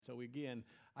So again,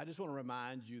 I just want to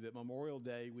remind you that Memorial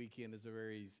Day weekend is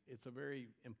it's a very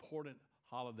important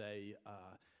holiday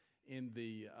in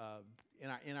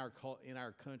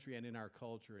our country and in our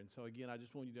culture. And so again, I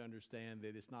just want you to understand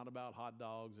that it's not about hot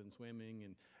dogs and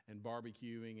swimming and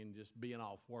barbecuing and just being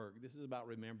off work. This is about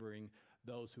remembering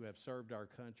those who have served our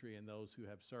country and those who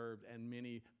have served, and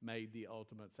many made the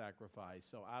ultimate sacrifice.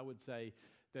 So I would say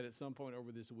that at some point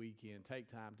over this weekend, take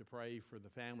time to pray for the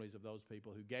families of those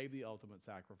people who gave the ultimate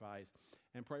sacrifice,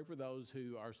 and pray for those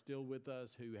who are still with us,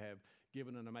 who have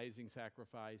given an amazing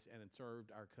sacrifice and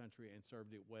served our country and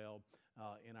served it well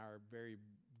in our very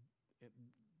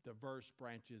diverse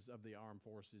branches of the armed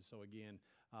forces. So again,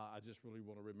 I just really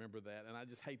want to remember that. And I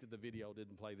just hate that the video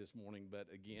didn't play this morning, but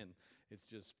again, it's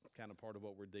just kind of part of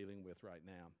what we're dealing with right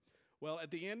now. Well,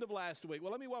 at the end of last week,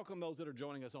 let me welcome those that are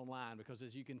joining us online, because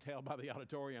as you can tell by the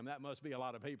auditorium, that must be a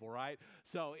lot of people, right?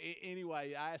 So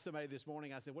anyway, I asked somebody this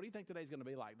morning, I said, what do you think today's going to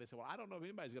be like? They said, well, I don't know if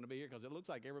anybody's going to be here because it looks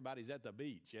like everybody's at the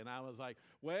beach. And I was like,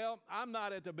 well, I'm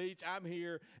not at the beach. I'm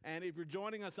here. And if you're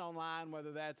joining us online,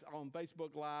 whether that's on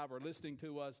Facebook Live or listening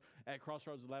to us at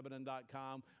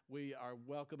crossroadslebanon.com, we are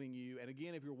welcoming you. And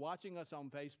again, if you're watching us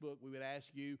on Facebook, we would ask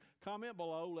you, comment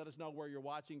below. Let us know where you're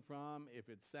watching from, if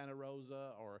it's Santa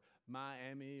Rosa or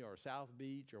Miami or South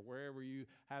Beach or wherever you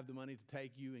have the money to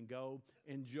take you and go.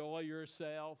 Enjoy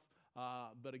yourself.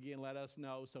 But again, let us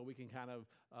know so we can kind of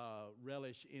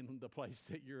relish in the place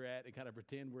that you're at and kind of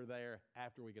pretend we're there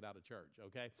after we get out of church,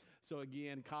 okay? So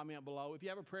again, comment below. If you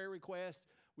have a prayer request,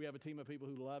 we have a team of people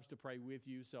who loves to pray with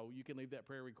you, so you can leave that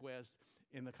prayer request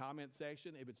in the comment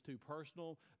section. If it's too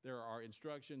personal, there are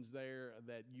instructions there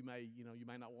that you may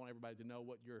not want everybody to know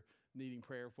what you're needing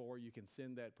prayer for. You can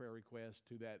send that prayer request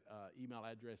to that email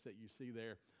address that you see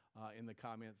there in the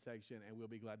comment section, and we'll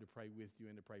be glad to pray with you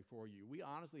and to pray for you. We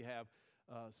honestly have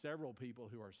several people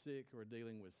who are sick, who are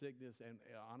dealing with sickness, and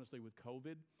honestly with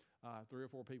COVID. 3 or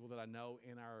 4 people that I know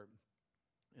in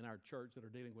our church that are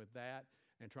dealing with that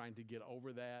and trying to get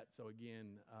over that. So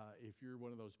again, if you're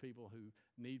one of those people who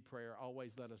need prayer,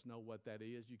 always let us know what that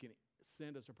is. You can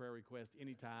send us a prayer request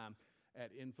anytime at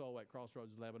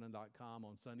info@crossroadslebanon.com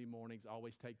on Sunday mornings.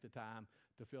 Always take the time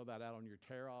to fill that out on your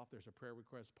tear-off. There's a prayer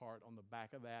request part on the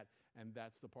back of that, and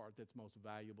that's the part that's most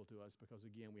valuable to us, because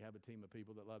again, we have a team of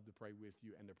people that love to pray with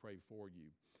you and to pray for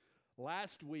you.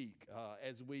 Last week,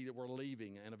 as we were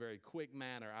leaving, in a very quick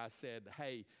manner, I said,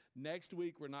 hey, next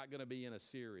week we're not going to be in a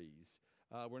series.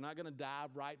 We're not going to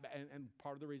dive right back. And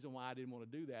part of the reason why I didn't want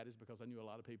to do that is because I knew a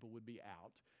lot of people would be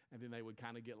out, and then they would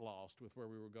kind of get lost with where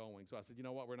we were going. So I said, you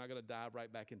know what, we're not going to dive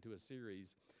right back into a series.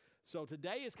 So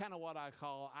today is kind of what I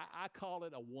call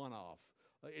it a one-off.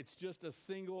 It's just a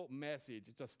single message.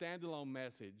 It's a standalone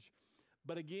message.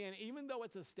 But again, even though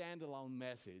it's a standalone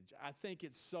message, I think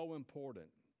it's so important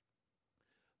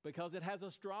because it has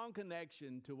a strong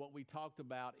connection to what we talked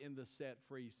about in the Set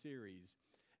Free series.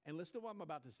 And listen to what I'm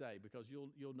about to say, because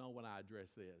you'll know when I address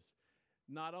this.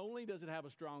 Not only does it have a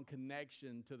strong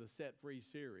connection to the Set Free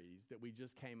series that we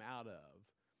just came out of,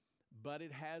 but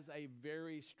it has a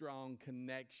very strong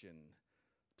connection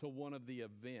to one of the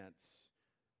events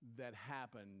that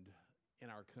happened in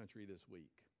our country this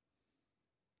week.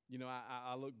 You know,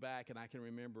 I look back and I can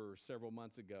remember several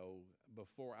months ago,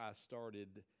 before I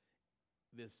started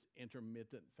this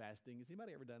intermittent fasting. Has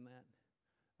anybody ever done that?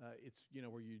 It's,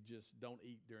 where you just don't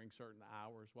eat during certain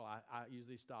hours. Well, I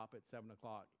usually stop at 7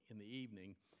 o'clock in the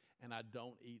evening, and I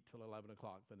don't eat till 11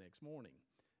 o'clock the next morning.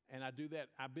 And I do that.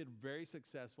 I've been very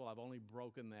successful. I've only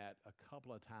broken that a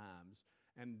couple of times,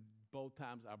 and both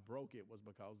times I broke it was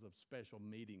because of special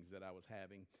meetings that I was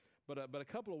having. But a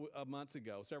couple of months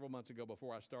ago, several months ago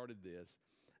before I started this,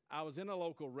 I was in a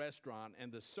local restaurant,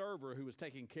 and the server who was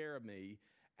taking care of me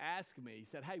asked me,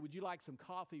 said, hey, would you like some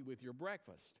coffee with your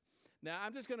breakfast? Now,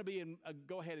 I'm just going to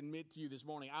go ahead and admit to you this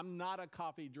morning, I'm not a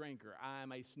coffee drinker.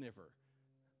 I'm a sniffer.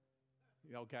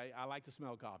 Okay, I like to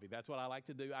smell coffee. That's what I like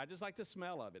to do. I just like the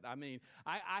smell of it. I mean,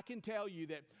 I can tell you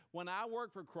that when I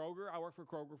worked for Kroger, I worked for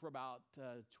Kroger for about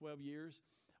 12 years.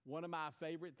 One of my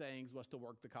favorite things was to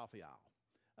work the coffee aisle.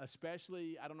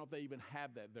 Especially, I don't know if they even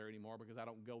have that there anymore because I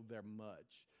don't go there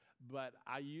much. But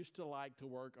I used to like to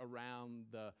work around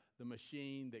the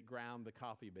machine that ground the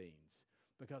coffee beans.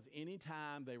 Because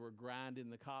anytime they were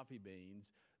grinding the coffee beans,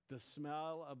 the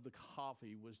smell of the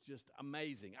coffee was just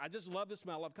amazing. I just love the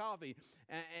smell of coffee.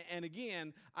 And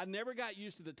again, I never got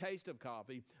used to the taste of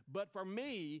coffee. But for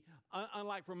me,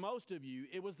 unlike for most of you,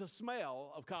 it was the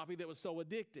smell of coffee that was so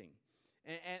addicting.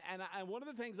 And one of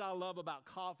the things I love about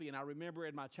coffee, and I remember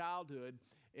in my childhood,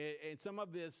 and some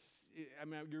of this, I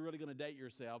mean, you're really going to date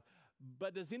yourself,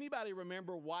 but does anybody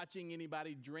remember watching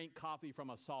anybody drink coffee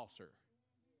from a saucer?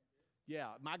 Yeah,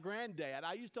 my granddad.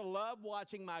 I used to love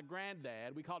watching my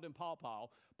granddad. We called him Paw Paw.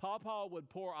 Paw Paw would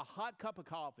pour a hot cup of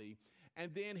coffee,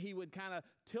 and then he would kind of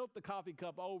tilt the coffee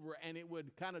cup over, and it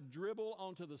would kind of dribble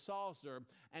onto the saucer,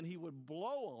 and he would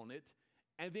blow on it,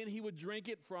 and then he would drink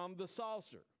it from the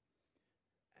saucer.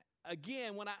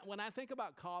 Again, when I think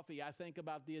about coffee, I think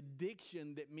about the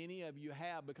addiction that many of you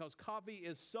have, because coffee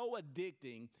is so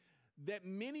addicting that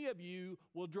many of you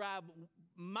will drive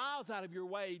miles out of your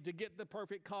way to get the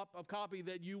perfect cup of coffee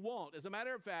that you want. As a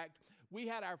matter of fact, we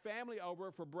had our family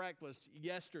over for breakfast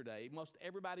yesterday, most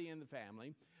everybody in the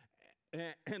family.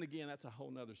 And again, that's a whole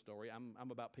nother story.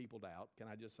 I'm about peopled out. Can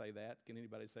I just say that? Can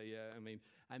anybody say, yeah?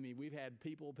 I mean, we've had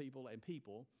people,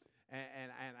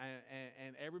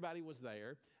 and everybody was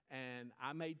there. And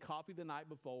I made coffee the night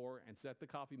before and set the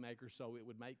coffee maker so it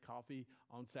would make coffee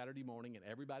on Saturday morning, and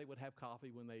everybody would have coffee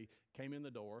when they came in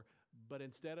the door. But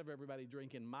instead of everybody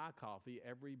drinking my coffee,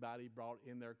 everybody brought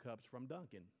in their cups from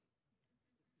Dunkin'.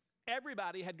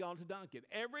 Everybody had gone to Dunkin'.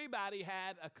 Everybody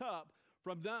had a cup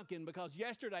from Dunkin' because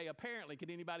yesterday, apparently, can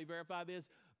anybody verify this?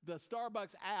 The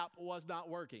Starbucks app was not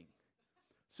working.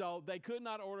 So they could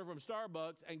not order from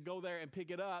Starbucks and go there and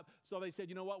pick it up. So they said,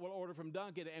 you know what, we'll order from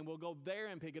Dunkin' and we'll go there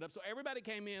and pick it up. So everybody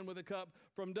came in with a cup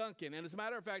from Dunkin'. And as a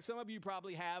matter of fact, some of you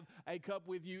probably have a cup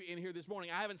with you in here this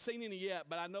morning. I haven't seen any yet,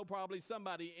 but I know probably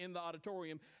somebody in the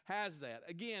auditorium has that.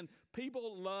 Again,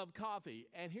 people love coffee.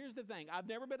 And here's the thing. I've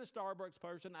never been a Starbucks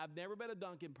person. I've never been a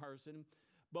Dunkin' person.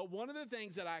 But one of the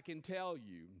things that I can tell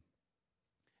you,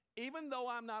 even though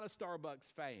I'm not a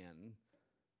Starbucks fan,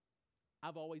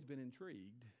 I've always been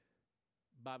intrigued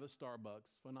by the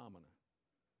Starbucks phenomena.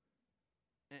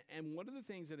 And one of the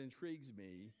things that intrigues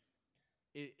me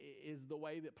is the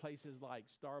way that places like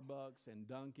Starbucks and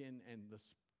Dunkin' and the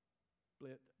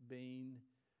Split Bean,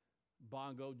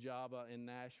 Bongo Java in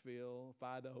Nashville,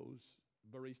 Fido's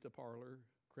Barista Parlor,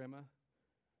 Crema.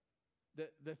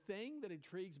 The thing that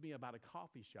intrigues me about a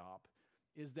coffee shop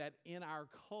is that in our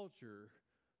culture,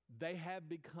 they have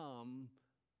become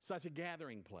such a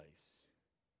gathering place.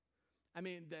 I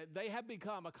mean, they have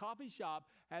become, a coffee shop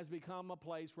has become a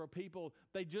place where people,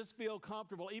 they just feel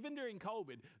comfortable. Even during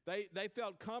COVID, they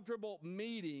felt comfortable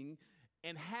meeting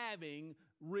and having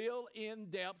real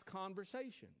in-depth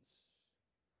conversations.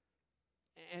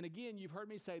 And again, you've heard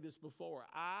me say this before.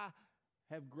 I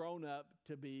have grown up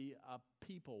to be a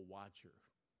people watcher.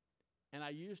 And I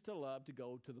used to love to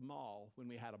go to the mall when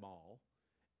we had a mall.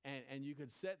 And you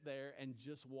could sit there and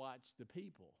just watch the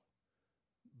people.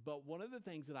 But one of the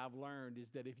things that I've learned is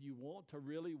that if you want to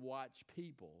really watch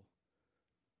people,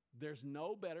 there's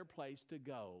no better place to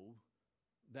go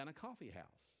than a coffee house.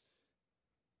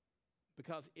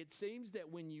 Because it seems that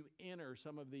when you enter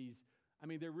some of these, I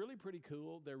mean, they're really pretty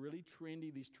cool. They're really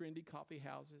trendy, these trendy coffee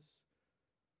houses.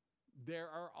 There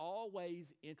are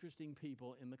always interesting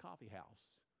people in the coffee house.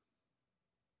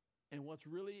 And what's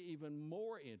really even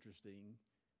more interesting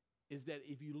is that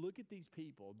if you look at these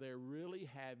people, they're really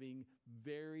having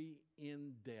very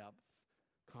in-depth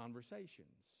conversations.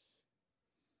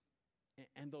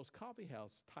 And those coffee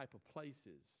house type of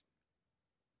places,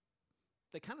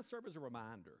 they kind of serve as a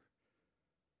reminder.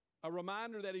 A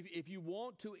reminder that if you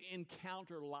want to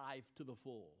encounter life to the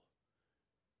full,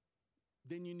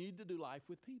 then you need to do life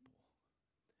with people.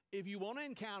 If you want to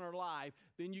encounter life,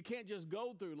 then you can't just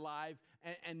go through life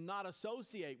and not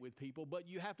associate with people, but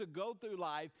you have to go through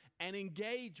life and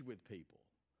engage with people.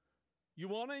 You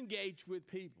want to engage with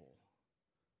people,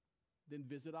 then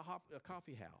visit a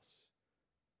coffee house.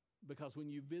 Because when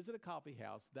you visit a coffee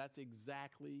house, that's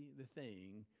exactly the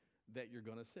thing that you're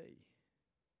going to see.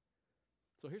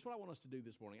 So here's what I want us to do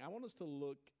this morning. I want us to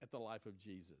look at the life of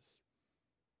Jesus.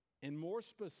 And more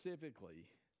specifically,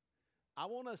 I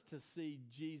want us to see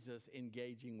Jesus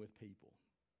engaging with people.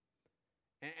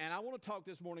 And I want to talk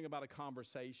this morning about a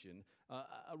conversation.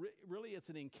 Really, it's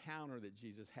an encounter that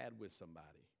Jesus had with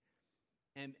somebody.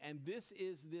 And this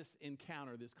is this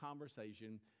encounter, this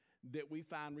conversation that we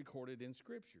find recorded in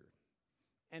Scripture.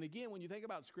 And again, when you think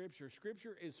about Scripture,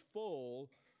 Scripture is full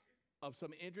of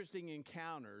some interesting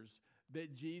encounters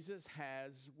that Jesus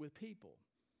has with people.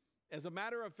 As a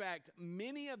matter of fact,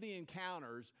 many of the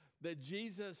encounters that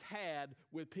Jesus had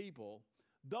with people,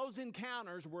 those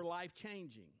encounters were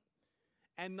life-changing.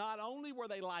 And not only were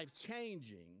they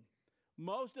life-changing,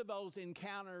 most of those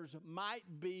encounters might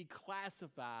be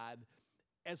classified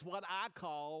as what I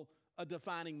call a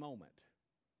defining moment.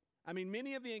 I mean,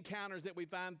 many of the encounters that we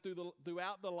find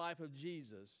throughout the life of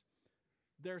Jesus,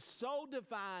 they're so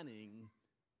defining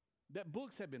that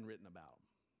books have been written about them,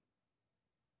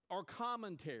 or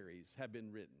commentaries have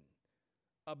been written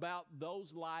about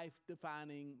those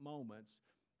life-defining moments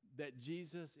that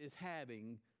Jesus is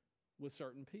having with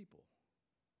certain people.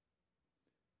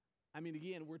 I mean,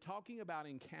 again, we're talking about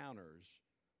encounters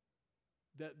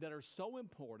that are so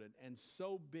important and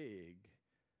so big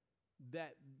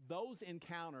that those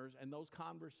encounters and those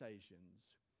conversations,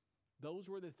 those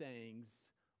were the things,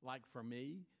 like for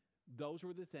me, those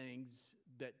were the things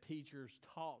that teachers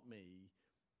taught me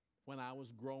when I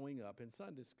was growing up in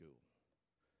Sunday school.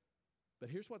 But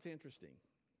here's what's interesting.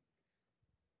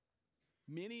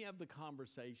 Many of the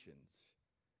conversations,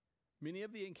 many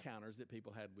of the encounters that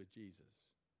people had with Jesus,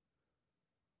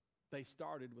 they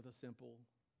started with a simple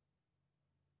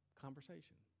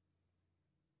conversation.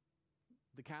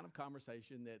 The kind of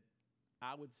conversation that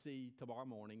I would see tomorrow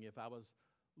morning if I was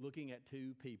looking at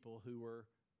two people who were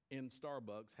in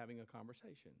Starbucks having a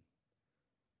conversation.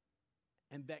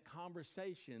 And that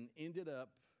conversation ended up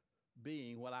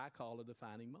being what I call a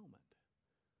defining moment.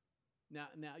 Now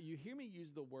you hear me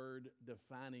use the word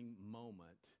defining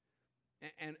moment.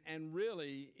 And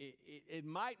really, it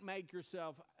might make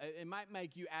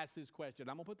you ask this question.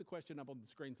 I'm going to put the question up on the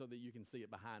screen so that you can see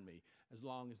it behind me. As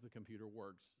long as the computer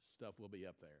works, stuff will be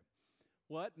up there.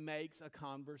 What makes a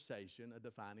conversation a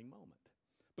defining moment?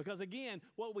 Because again,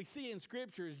 what we see in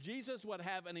Scripture is Jesus would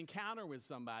have an encounter with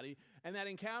somebody, and that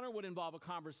encounter would involve a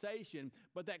conversation,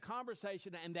 but that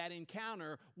conversation and that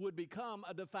encounter would become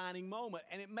a defining moment.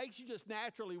 And it makes you just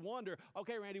naturally wonder,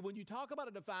 okay, Randy, when you talk about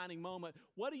a defining moment,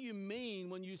 what do you mean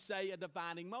when you say a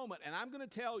defining moment? And I'm going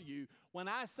to tell you, when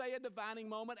I say a defining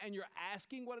moment and you're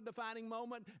asking what a defining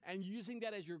moment and using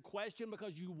that as your question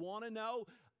because you want to know,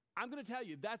 I'm going to tell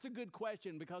you, that's a good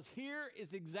question, because here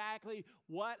is exactly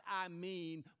what I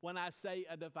mean when I say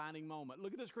a defining moment.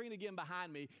 Look at the screen again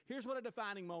behind me. Here's what a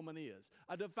defining moment is.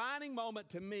 A defining moment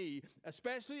to me,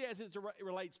 especially as it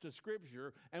relates to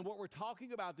Scripture and what we're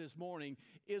talking about this morning,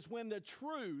 is when the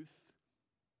truth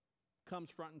comes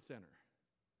front and center.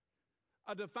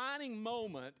 A defining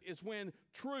moment is when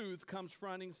truth comes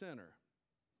front and center.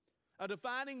 A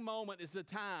defining moment is the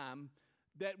time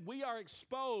that we are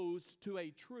exposed to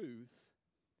a truth,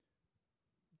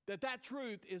 that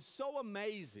truth is so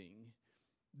amazing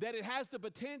that it has the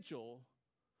potential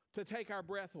to take our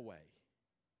breath away.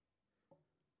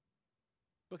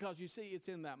 Because you see, it's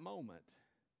in that moment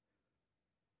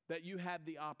that you have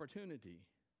the opportunity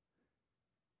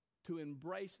to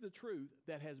embrace the truth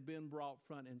that has been brought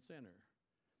front and center.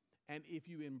 And if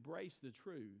you embrace the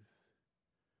truth,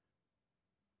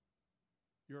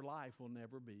 your life will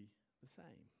never be the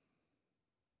same.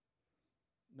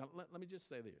 Now, let me just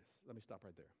say this. Let me stop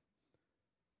right there.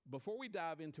 Before we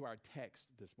dive into our text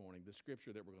this morning, the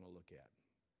scripture that we're going to look at,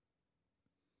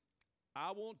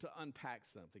 I want to unpack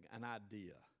something, an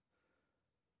idea.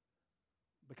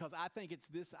 Because I think it's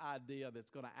this idea that's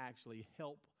going to actually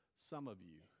help some of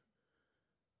you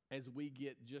as we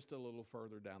get just a little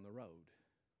further down the road.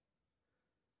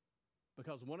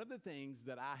 Because one of the things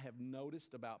that I have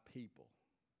noticed about people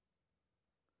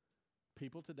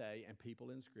today and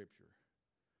people in Scripture,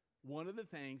 one of the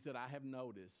things that I have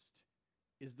noticed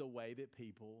is the way that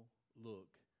people look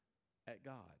at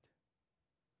God.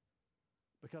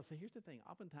 Because, see, here's the thing.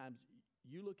 Oftentimes,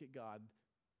 you look at God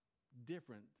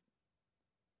different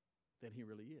than He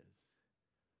really is.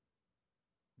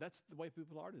 That's the way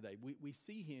people are today. We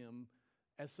see Him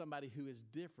as somebody who is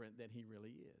different than He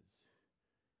really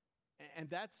is.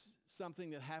 And that's something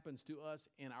that happens to us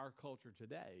in our culture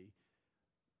today.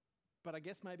 But I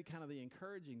guess maybe kind of the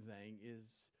encouraging thing is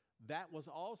that was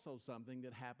also something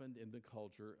that happened in the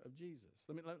culture of Jesus.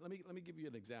 Let me give you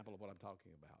an example of what I'm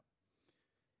talking about.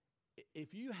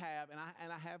 If you have, and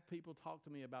I have people talk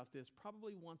to me about this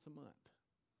probably once a month.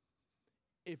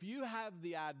 If you have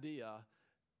the idea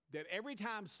that every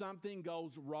time something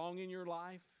goes wrong in your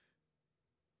life,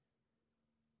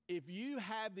 if you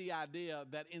have the idea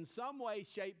that in some way,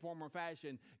 shape, form, or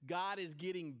fashion, God is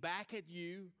getting back at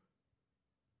you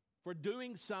for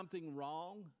doing something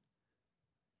wrong,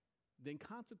 then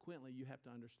consequently you have to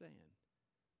understand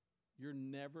you're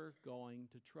never going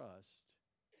to trust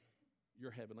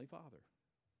your Heavenly Father.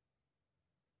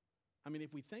 I mean,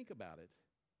 if we think about it,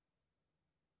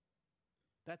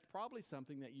 that's probably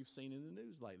something that you've seen in the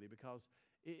news lately, because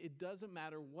it doesn't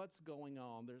matter what's going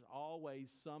on, there's always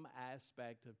some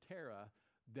aspect of terror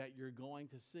that you're going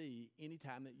to see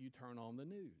anytime that you turn on the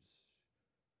news.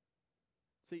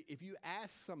 See, if you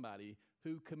ask somebody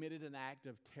who committed an act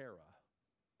of terror,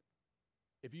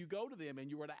 if you go to them and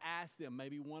you were to ask them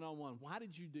maybe one-on-one, why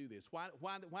did you do this?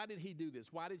 Why did he do this?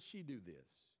 Why did she do this?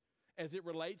 As it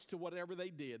relates to whatever they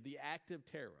did, the act of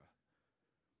terror,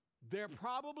 they're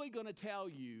probably going to tell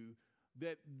you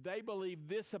that they believe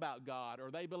this about God,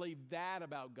 or they believe that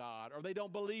about God, or they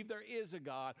don't believe there is a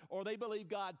God, or they believe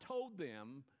God told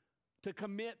them to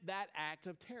commit that act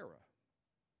of terror.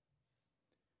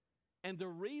 And the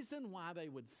reason why they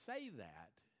would say that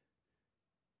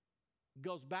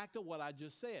goes back to what I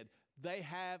just said. They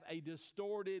have a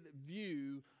distorted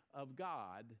view of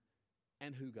God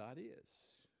and who God is.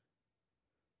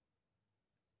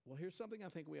 Well, here's something I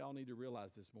think we all need to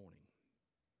realize this morning.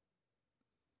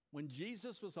 When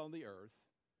Jesus was on the earth,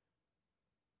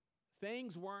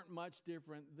 things weren't much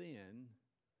different then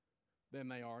than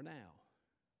they are now.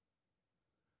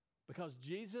 Because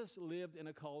Jesus lived in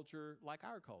a culture like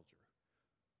our culture.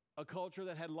 A culture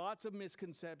that had lots of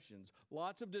misconceptions,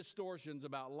 lots of distortions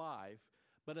about life,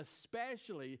 but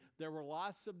especially there were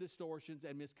lots of distortions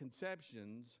and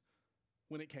misconceptions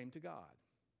when it came to God.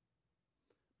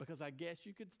 Because I guess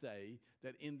you could say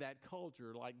that in that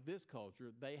culture, like this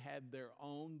culture, they had their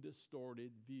own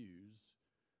distorted views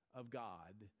of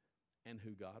God and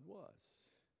who God was.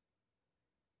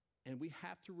 And we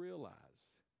have to realize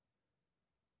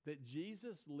that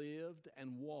Jesus lived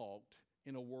and walked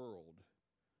in a world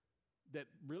that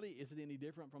really isn't any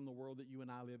different from the world that you and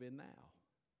I live in now.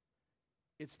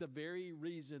 It's the very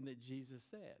reason that Jesus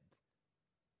said,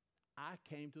 I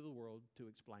came to the world to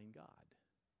explain God.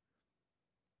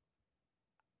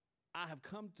 I have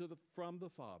come from the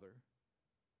Father.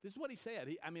 This is what he said.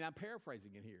 I'm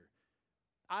paraphrasing it here.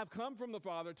 I've come from the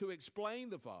Father to explain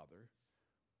the Father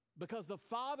because the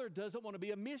Father doesn't want to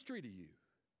be a mystery to you.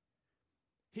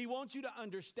 He wants you to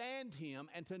understand him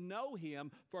and to know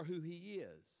him for who he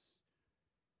is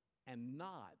and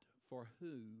not for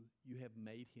who you have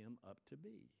made him up to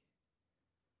be.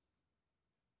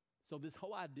 So this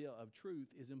whole idea of truth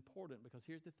is important because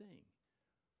here's the thing.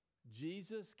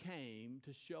 Jesus came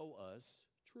to show us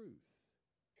truth.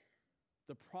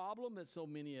 The problem that so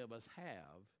many of us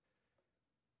have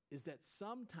is that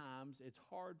sometimes it's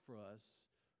hard for us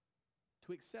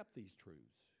to accept these truths,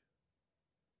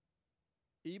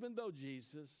 even though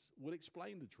Jesus would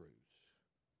explain the truths.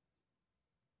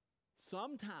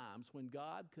 Sometimes when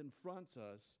God confronts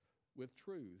us with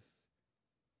truth,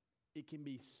 it can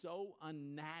be so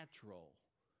unnatural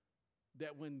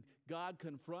that when God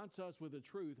confronts us with the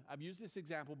truth, I've used this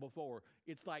example before,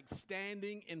 it's like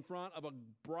standing in front of a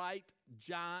bright,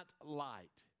 giant light.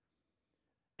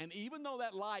 And even though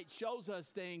that light shows us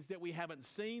things that we haven't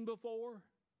seen before,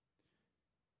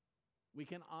 we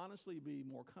can honestly be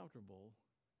more comfortable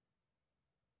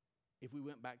if we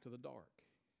went back to the dark.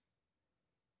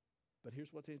 But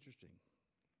here's what's interesting.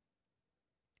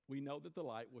 We know that the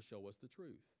light will show us the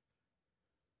truth.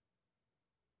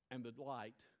 And the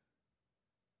light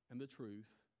and the truth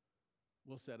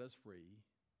will set us free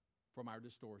from our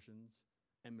distortions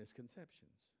and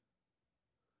misconceptions.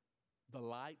 The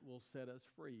light will set us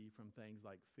free from things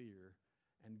like fear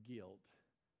and guilt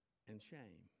and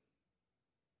shame.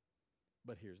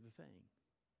 But here's the thing.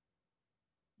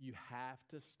 You have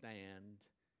to stand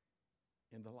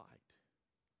in the light.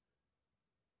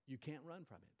 You can't run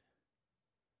from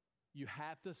it. You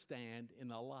have to stand in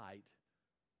the light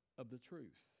of the truth.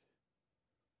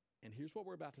 And here's what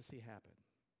we're about to see happen.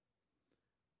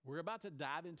 We're about to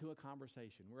dive into a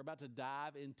conversation. We're about to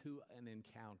dive into an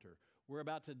encounter. We're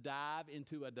about to dive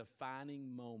into a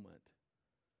defining moment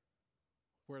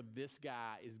where this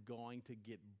guy is going to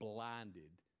get blinded.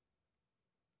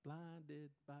 Blinded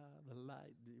by the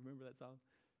light. Do you remember that song?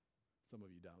 Some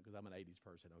of you don't, because I'm an 80s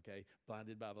person, okay?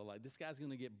 Blinded by the light. This guy's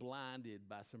going to get blinded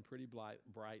by some pretty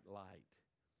bright light.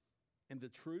 And the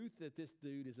truth that this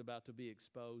dude is about to be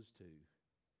exposed to,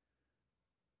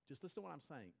 just listen to what I'm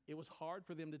saying. It was hard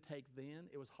for them to take then.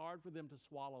 It was hard for them to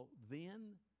swallow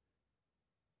then.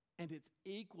 And it's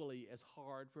equally as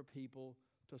hard for people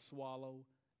to swallow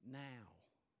now.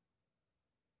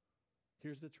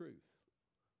 Here's the truth.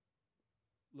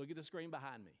 Look at the screen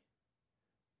behind me.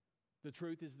 The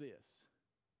truth is this.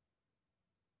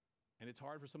 And it's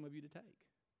hard for some of you to take.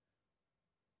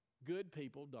 Good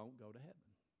people don't go to heaven.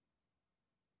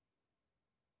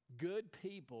 Good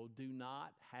people do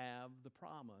not have the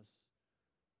promise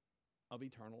of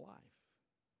eternal life.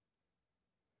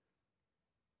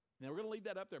 Now, we're going to leave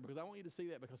that up there because I want you to see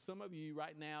that, because some of you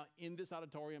right now in this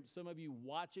auditorium, some of you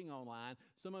watching online,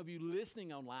 some of you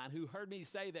listening online who heard me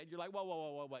say that, you're like,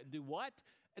 whoa, do what?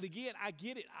 And again, I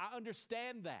get it. I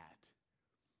understand that.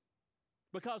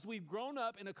 Because we've grown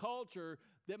up in a culture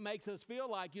that makes us feel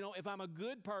like, if I'm a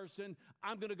good person,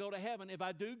 I'm going to go to heaven. If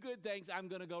I do good things, I'm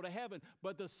going to go to heaven.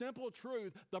 But the simple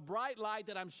truth, the bright light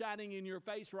that I'm shining in your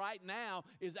face right now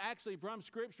is actually from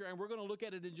Scripture, and we're going to look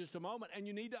at it in just a moment. And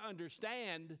you need to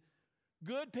understand,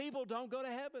 good people don't go to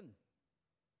heaven.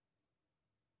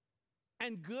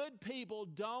 And good people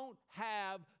don't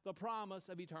have the promise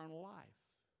of eternal life.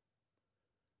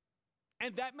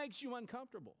 And that makes you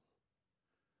uncomfortable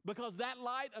because that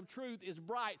light of truth is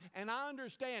bright. And I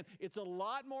understand it's a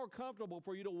lot more comfortable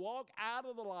for you to walk out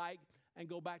of the light and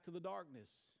go back to the darkness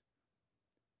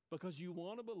because you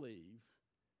want to believe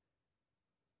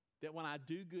that when I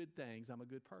do good things, I'm a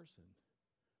good person.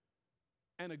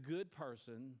 And a good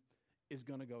person is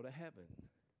going to go to heaven.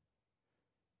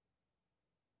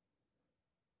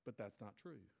 But that's not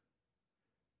true.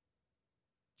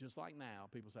 Just like now,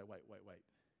 people say, wait.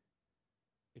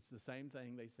 It's the same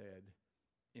thing they said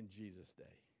in Jesus'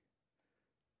 day.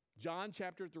 John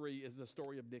chapter 3 is the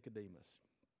story of Nicodemus.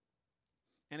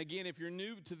 And again, if you're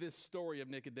new to this story of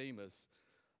Nicodemus,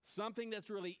 something that's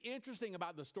really interesting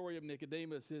about the story of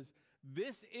Nicodemus is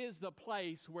this is the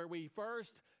place where we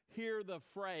first hear the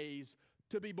phrase,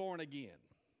 to be born again.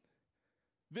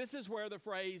 This is where the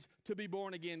phrase, to be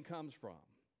born again, comes from.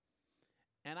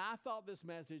 And I thought this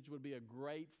message would be a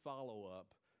great follow-up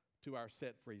to our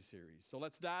Set Free series. So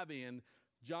let's dive in.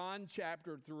 John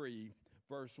chapter 3,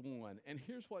 verse 1. And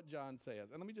here's what John says.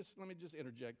 And let me just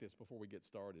interject this before we get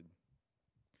started.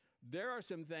 There are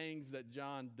some things that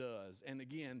John does. And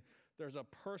again, there's a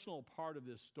personal part of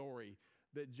this story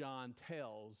that John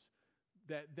tells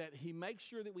that he makes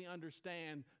sure that we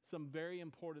understand some very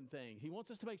important things. He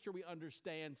wants us to make sure we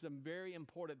understand some very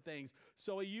important things.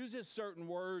 So he uses certain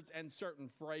words and certain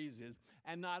phrases.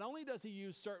 And not only does he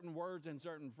use certain words and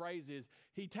certain phrases,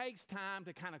 he takes time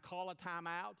to kind of call a time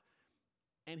out,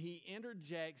 and he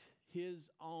interjects his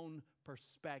own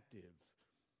perspective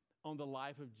on the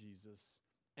life of Jesus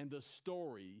and the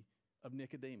story of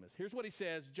Nicodemus. Here's what he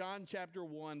says, John chapter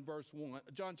 3, verse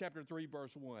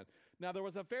 1. Now there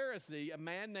was a Pharisee, a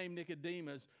man named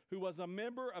Nicodemus, who was a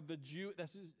member of the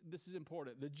this is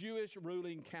important, the Jewish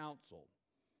ruling council.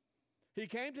 He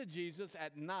came to Jesus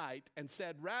at night and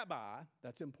said, Rabbi,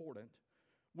 that's important,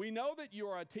 we know that you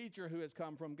are a teacher who has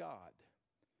come from God.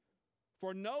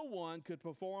 For no one could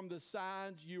perform the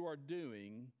signs you are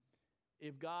doing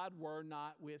if God were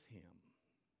not with him.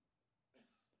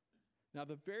 Now,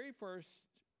 the very first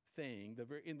thing,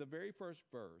 in the very first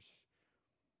verse,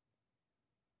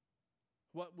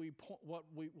 what we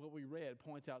read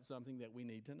points out something that we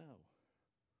need to know.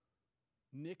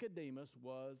 Nicodemus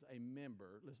was a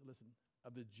member, listen,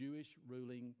 of the Jewish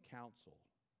ruling council.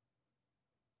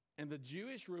 And the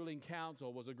Jewish ruling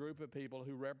council was a group of people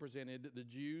who represented the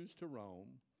Jews to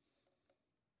Rome,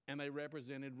 and they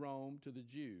represented Rome to the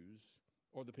Jews,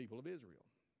 or the people of Israel.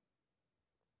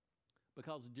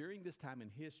 Because during this time in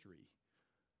history,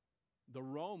 the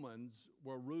Romans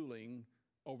were ruling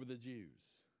over the Jews.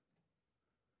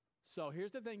 So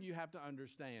here's the thing you have to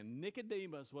understand.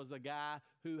 Nicodemus was a guy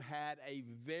who had a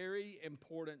very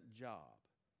important job.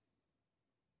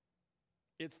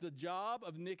 It's the job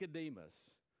of Nicodemus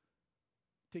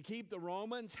to keep the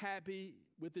Romans happy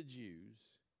with the Jews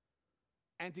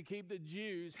and to keep the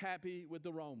Jews happy with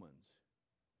the Romans.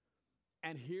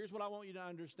 And here's what I want you to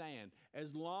understand.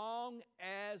 As long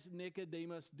as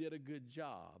Nicodemus did a good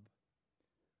job,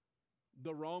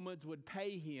 the Romans would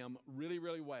pay him really,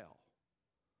 really well.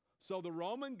 So the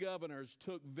Roman governors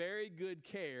took very good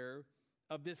care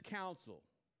of this council,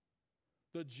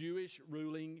 the Jewish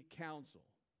ruling council.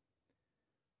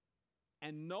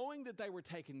 And knowing that they were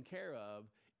taken care of,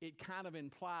 it kind of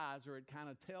implies, or it kind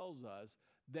of tells us,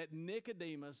 that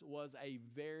Nicodemus was a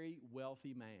very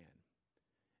wealthy man.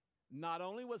 Not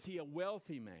only was he a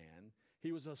wealthy man,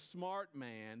 he was a smart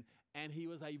man, and he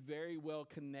was a very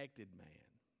well-connected man.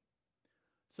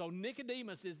 So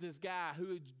Nicodemus is this guy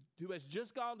who has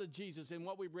just gone to Jesus in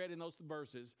what we've read in those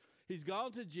verses. He's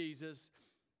gone to Jesus,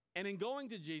 and in going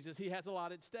to Jesus, he has a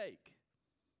lot at stake.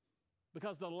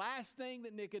 Because the last thing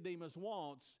that Nicodemus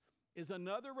wants is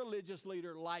another religious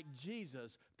leader like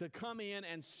Jesus to come in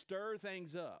and stir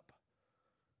things up.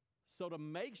 So to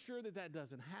make sure that that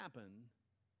doesn't happen,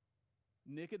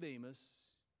 Nicodemus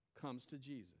comes to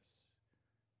Jesus.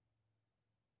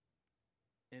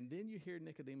 And then you hear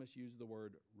Nicodemus use the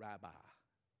word rabbi.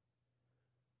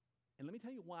 And let me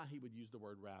tell you why he would use the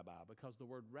word rabbi, because the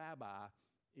word rabbi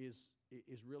is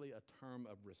really a term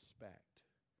of respect.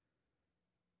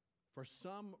 For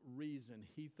some reason,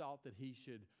 he thought that he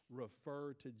should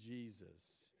refer to Jesus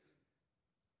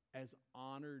as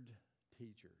honored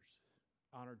teacher,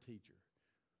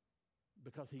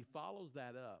 because he follows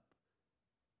that up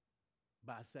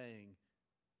by saying,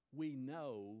 we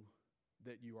know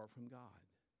that you are from God.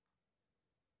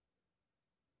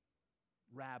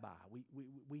 Rabbi,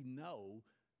 we know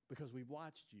because we've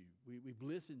watched you. We've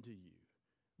listened to you.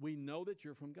 We know that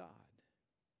you're from God.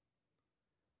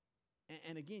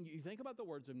 And again, you think about the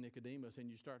words of Nicodemus and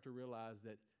you start to realize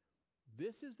that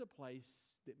this is the place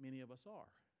that many of us are.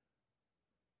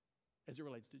 as it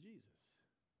relates to Jesus.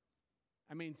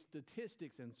 I mean,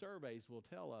 statistics and surveys will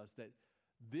tell us that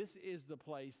this is the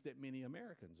place that many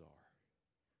Americans are.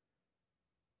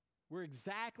 We're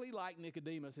exactly like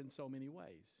Nicodemus in so many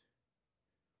ways.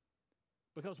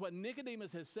 Because what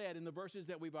Nicodemus has said in the verses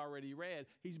that we've already read,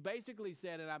 he's basically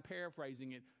said, and I'm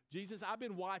paraphrasing it, Jesus, I've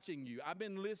been watching you. I've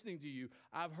been listening to you.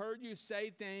 I've heard you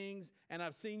say things, and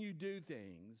I've seen you do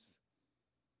things.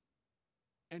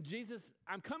 And Jesus,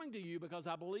 I'm coming to you because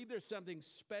I believe there's something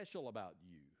special about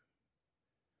you.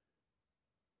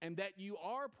 And that you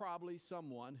are probably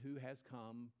someone who has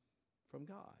come from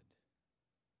God.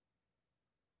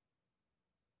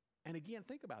 And again,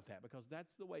 think about that, because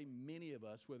that's the way many of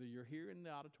us, whether you're here in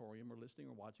the auditorium or listening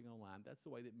or watching online, that's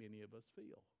the way that many of us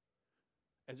feel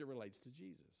as it relates to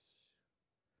Jesus.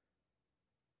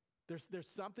 There's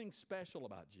something special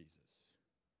about Jesus.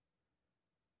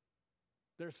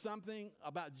 There's something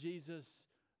about Jesus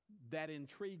that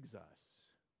intrigues us.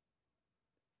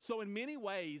 So in many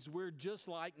ways, we're just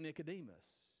like Nicodemus.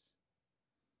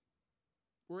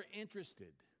 We're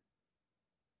interested.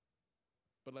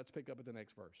 But let's pick up at the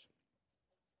next verse.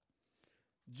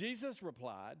 Jesus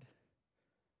replied,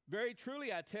 "Very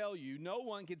truly I tell you, no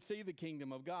one can see the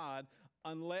kingdom of God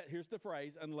unless," here's the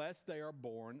phrase, "unless they are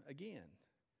born again."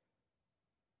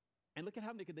 And look at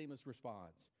how Nicodemus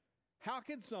responds. "How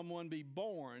can someone be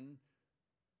born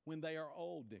when they are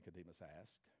old?" Nicodemus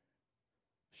asked.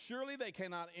 "Surely they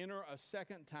cannot enter a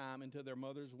second time into their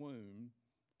mother's womb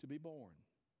to be born."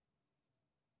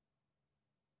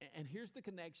 And here's the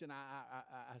connection.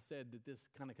 I said that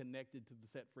this kind of connected to the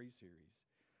Set Free series.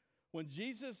 When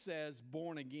Jesus says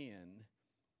born again,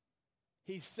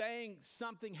 he's saying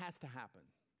something has to happen.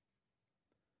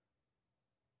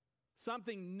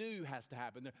 Something new has to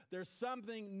happen. There's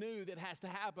something new that has to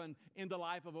happen in the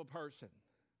life of a person.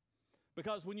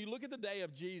 Because when you look at the day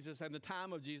of Jesus and the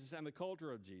time of Jesus and the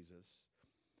culture of Jesus,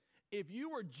 if you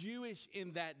were Jewish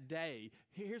in that day,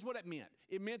 here's what it meant.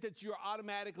 It meant that you're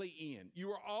automatically in. You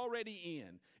were already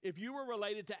in. If you were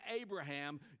related to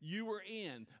Abraham, you were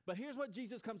in. But here's what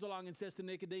Jesus comes along and says to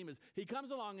Nicodemus. He comes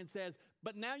along and says,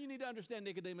 but now you need to understand,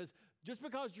 Nicodemus, just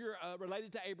because you're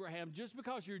related to Abraham, just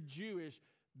because you're Jewish,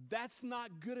 that's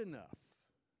not good enough.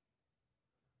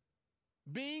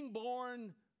 Being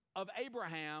born of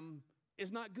Abraham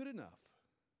is not good enough.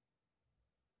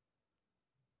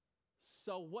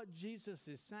 So what Jesus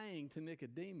is saying to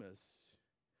Nicodemus,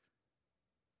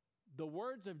 the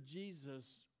words of Jesus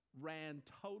ran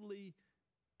totally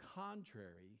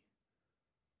contrary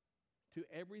to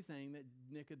everything that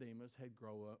Nicodemus had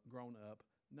grown up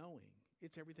knowing.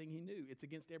 It's everything he knew. It's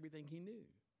against everything he knew.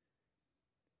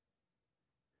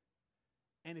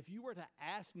 And if you were to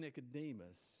ask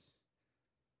Nicodemus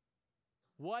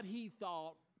what he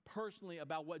thought personally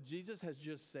about what Jesus has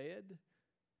just said,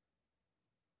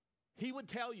 he would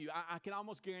tell you, I can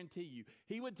almost guarantee you,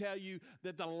 he would tell you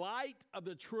that the light of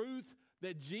the truth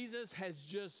that Jesus has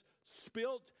just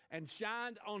spilt and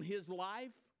shined on his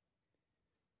life,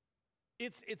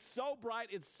 it's so bright,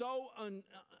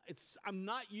 I'm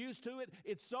not used to it,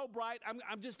 it's so bright,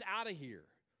 I'm just out of here.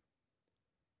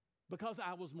 Because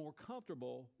I was more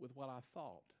comfortable with what I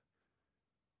thought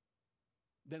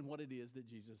than what it is that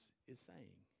Jesus is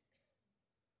saying.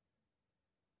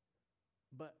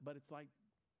 But it's like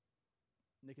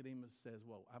Nicodemus says,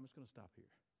 well, I'm just going to stop here.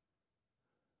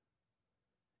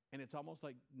 And it's almost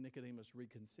like Nicodemus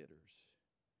reconsiders.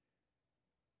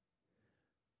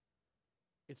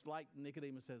 It's like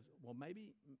Nicodemus says, well,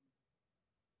 maybe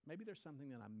there's something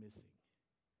that I'm missing.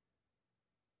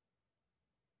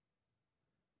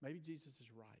 Maybe Jesus is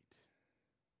right.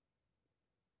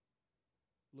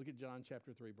 Look at John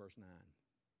chapter 3, verse 9.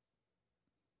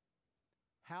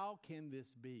 How can this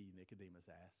be, Nicodemus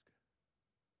asked.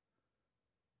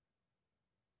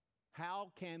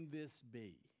 How can this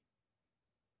be?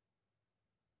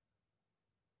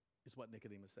 Is what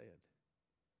Nicodemus said.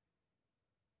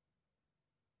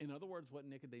 In other words, what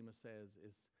Nicodemus says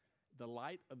is the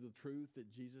light of the truth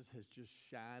that Jesus has just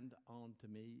shined onto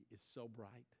me is so bright.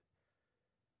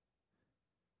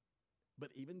 But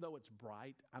even though it's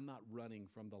bright, I'm not running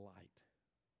from the light.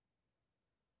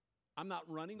 I'm not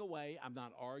running away. I'm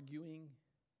not arguing.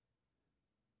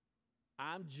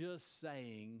 I'm just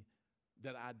saying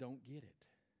that I don't get it.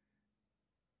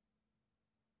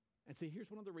 And see,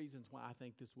 here's one of the reasons why I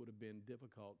think this would have been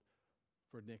difficult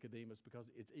for Nicodemus, because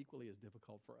it's equally as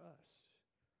difficult for us.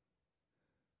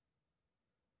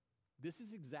 This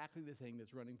is exactly the thing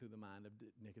that's running through the mind of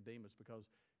Nicodemus, because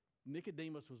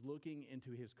Nicodemus was looking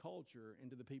into his culture,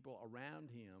 into the people around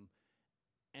him,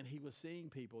 and he was seeing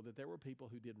people, that there were people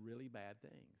who did really bad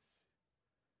things.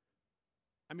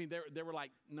 I mean, they were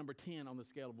like number 10 on the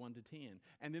scale of 1 to 10.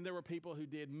 And then there were people who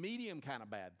did medium kind of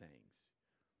bad things.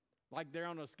 Like they're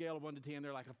on a scale of 1 to 10,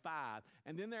 they're like a 5.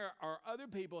 And then there are other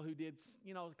people who did,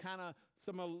 kind of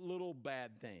some little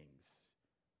bad things.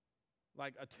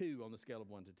 Like a 2 on the scale of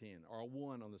 1 to 10, or a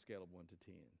 1 on the scale of 1 to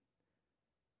 10.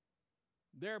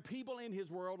 There are people in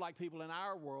his world, like people in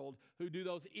our world, who do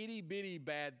those itty-bitty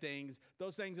bad things,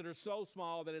 those things that are so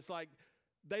small that it's like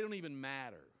they don't even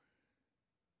matter.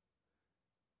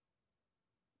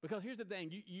 Because here's the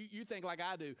thing, you think like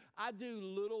I do. I do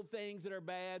little things that are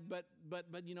bad, but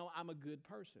I'm a good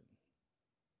person.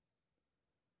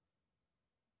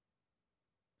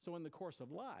 So in the course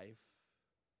of life,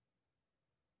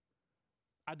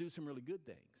 I do some really good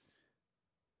things.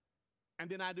 And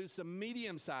then I do some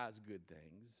medium-sized good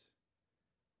things.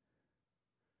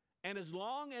 And as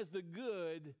long as the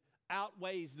good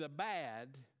outweighs the bad,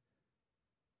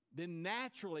 then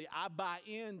naturally I buy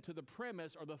into the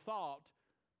premise or the thought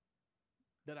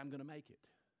that I'm going to make it,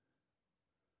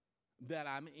 that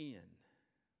I'm in.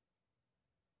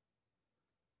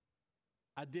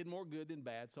 I did more good than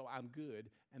bad, so I'm good,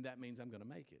 and that means I'm going to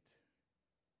make it.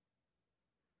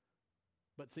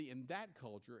 But see, in that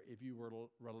culture, if you were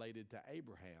related to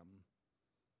Abraham,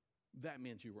 that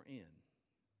meant you were in.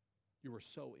 You were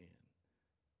so in.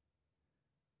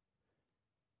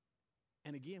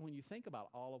 And again, when you think about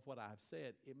all of what I've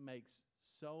said, it makes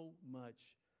so much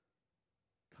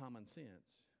common sense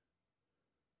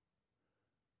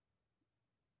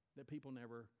that people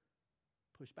never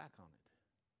push back on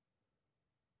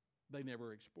it. They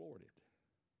never explored it.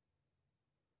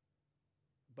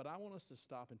 But I want us to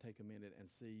stop and take a minute and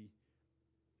see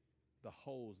the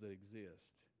holes that exist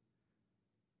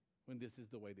when this is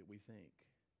the way that we think.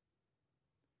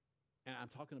 And I'm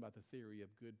talking about the theory of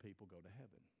good people go to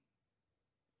heaven.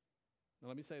 Now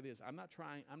let me say this, I'm not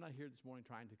here this morning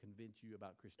trying to convince you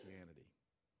about Christianity.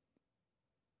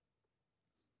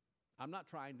 I'm not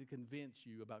trying to convince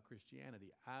you about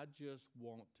Christianity. I just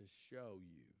want to show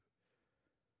you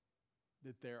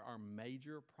that there are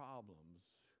major problems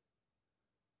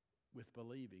with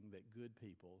believing that good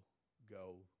people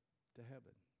go to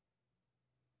heaven.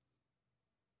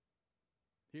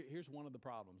 Here's one of the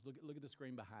problems. Look at the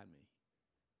screen behind me.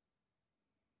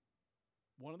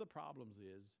 One of the problems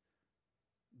is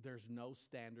there's no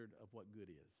standard of what good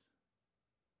is.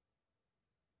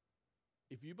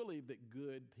 If you believe that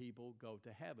good people go to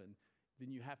heaven,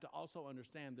 then you have to also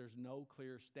understand there's no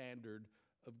clear standard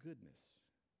of goodness.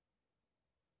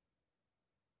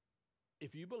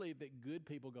 If you believe that good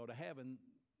people go to heaven,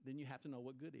 then you have to know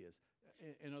what good is.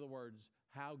 In other words,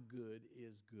 how good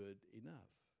is good enough?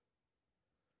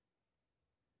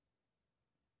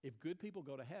 If good people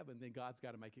go to heaven, then God's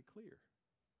got to make it clear.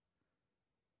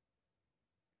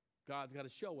 God's got to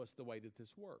show us the way that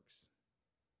this works.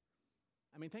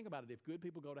 I mean, think about it. If good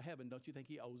people go to heaven, don't you think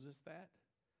he owes us that?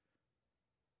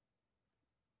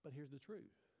 But here's the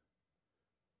truth.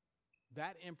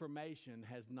 That information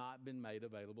has not been made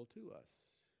available to us.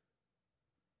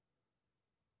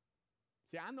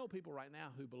 See, I know people right now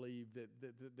who believe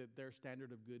that their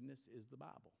standard of goodness is the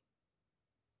Bible.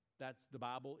 The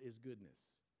Bible is goodness.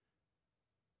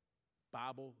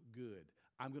 Bible, good.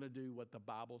 I'm going to do what the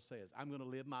Bible says. I'm going to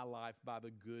live my life by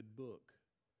the good book.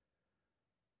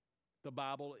 The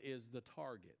Bible is the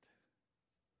target.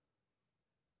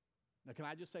 Now, can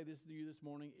I just say this to you this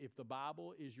morning? If the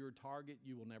Bible is your target,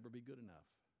 you will never be good enough.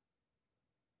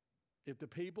 If the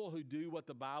people who do what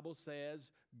the Bible says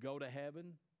go to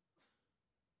heaven,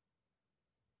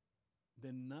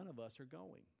 then none of us are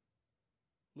going.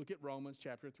 Look at Romans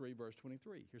chapter 3, verse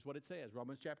 23. Here's what it says.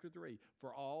 Romans chapter 3,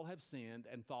 for all have sinned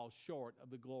and fall short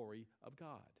of the glory of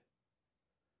God.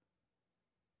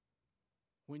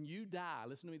 When you die,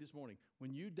 listen to me this morning,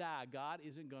 when you die, God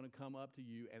isn't going to come up to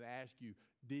you and ask you,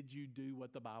 did you do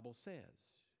what the Bible says?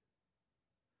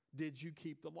 Did you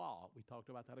keep the law? We talked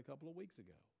about that a couple of weeks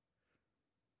ago.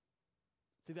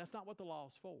 See, that's not what the law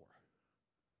is for.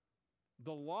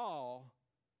 The law,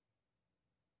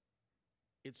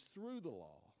 it's through the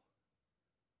law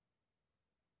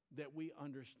that we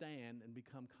understand and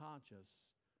become conscious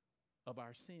of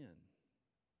our sin.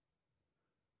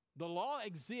 The law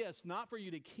exists not for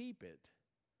you to keep it,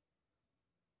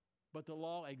 but the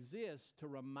law exists to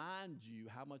remind you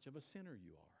how much of a sinner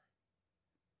you are.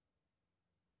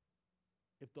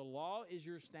 If the law is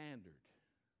your standard,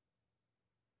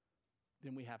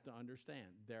 then we have to understand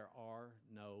there are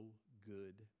no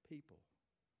good people.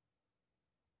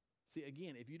 See,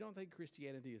 again, if you don't think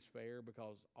Christianity is fair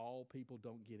because all people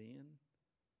don't get in,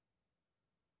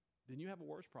 then you have a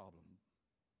worse problem,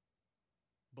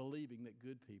 believing that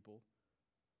good people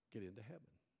get into heaven.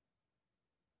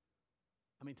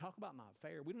 I mean, talk about not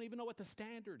fair. We don't even know what the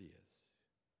standard is.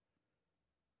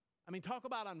 I mean, talk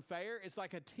about unfair. It's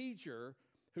like a teacher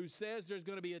who says there's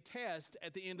going to be a test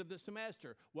at the end of the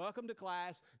semester. Welcome to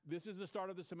class. This is the start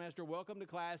of the semester. Welcome to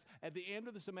class. At the end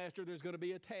of the semester, there's going to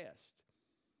be a test.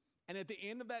 And at the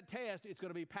end of that test, it's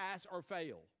going to be pass or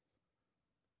fail.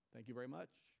 Thank you very much.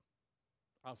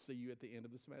 I'll see you at the end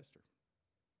of the semester.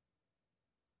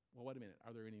 Well, wait a minute.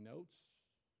 Are there any notes?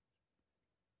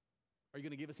 Are you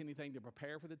going to give us anything to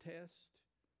prepare for the test?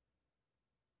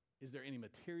 Is there any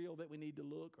material that we need to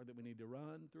look or that we need to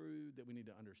run through, that we need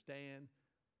to understand?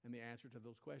 And the answer to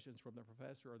those questions from the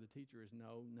professor or the teacher is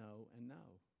no, no, and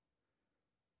no.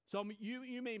 So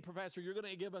you mean, Professor, you're going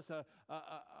to give us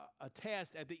a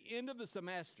test at the end of the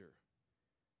semester,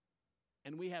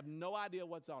 and we have no idea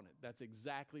what's on it. That's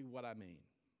exactly what I mean.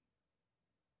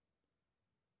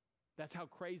 That's how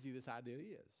crazy this idea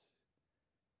is.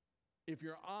 If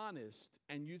you're honest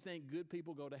and you think good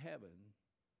people go to heaven,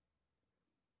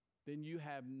 then you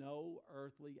have no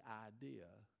earthly idea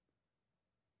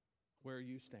where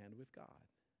you stand with God.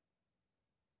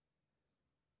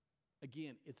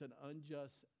 Again, it's an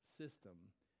unjust system,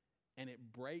 and it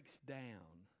breaks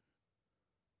down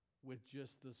with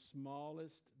just the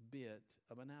smallest bit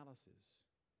of analysis.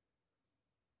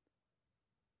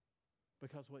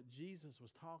 Because what Jesus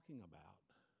was talking about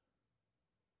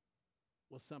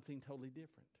was something totally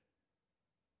different.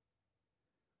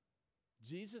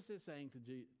 Jesus is saying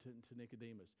to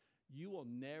Nicodemus, you will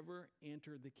never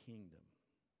enter the kingdom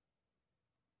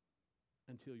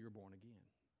until you're born again.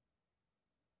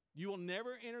 You will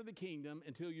never enter the kingdom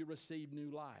until you receive new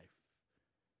life.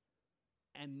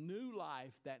 And new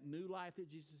life, that new life that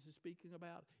Jesus is speaking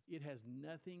about, it has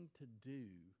nothing to do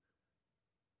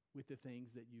with the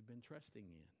things that you've been trusting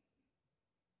in.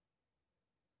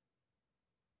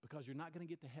 Because you're not going to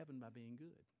get to heaven by being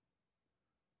good.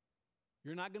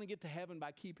 You're not going to get to heaven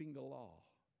by keeping the law.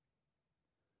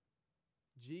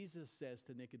 Jesus says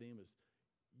to Nicodemus,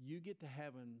 you get to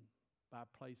heaven by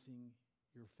placing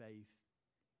your faith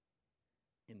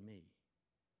in me,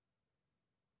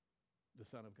 the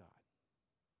Son of God.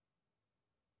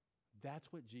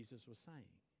 That's what Jesus was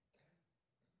saying.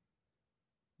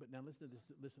 But now listen to this,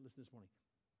 listen this morning.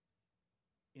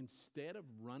 Instead of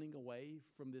running away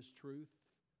from this truth,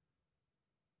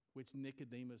 which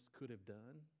Nicodemus could have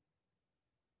done,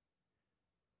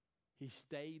 he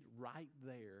stayed right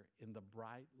there in the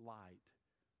bright light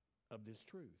of this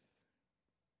truth.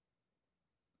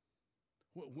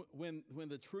 When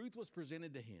the truth was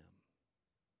presented to him,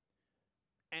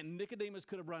 and Nicodemus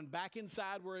could have run back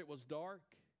inside where it was dark,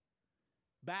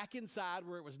 back inside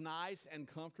where it was nice and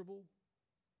comfortable,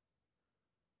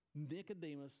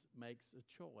 Nicodemus makes a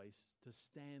choice to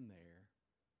stand there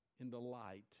in the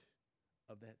light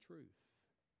of that truth.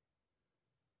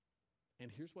 And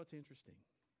here's what's interesting.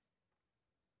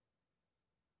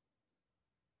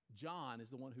 John is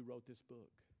the one who wrote this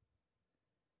book.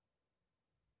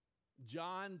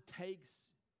 John takes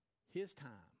his time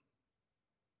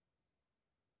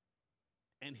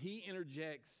and he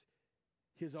interjects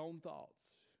his own thoughts.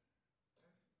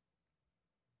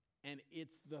 And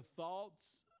it's the thoughts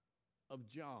of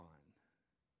John.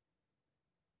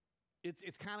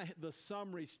 It's kind of the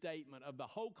summary statement of the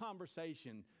whole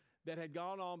conversation that had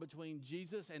gone on between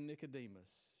Jesus and Nicodemus.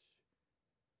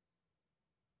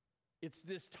 It's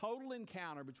this total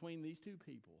encounter between these two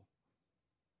people.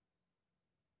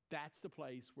 That's the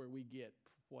place where we get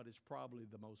what is probably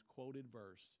the most quoted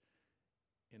verse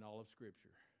in all of Scripture.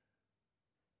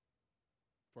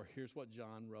 For here's what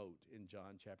John wrote in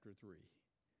John chapter 3.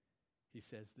 He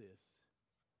says this,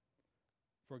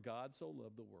 "For God so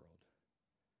loved the world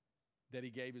that he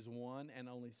gave his one and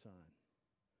only Son,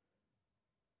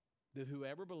 that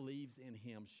whoever believes in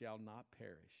him shall not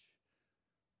perish,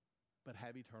 but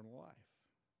have eternal life.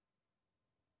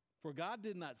 For God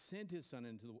did not send his Son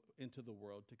into the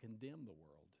world to condemn the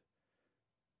world,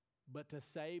 but to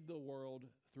save the world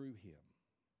through him.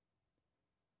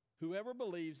 Whoever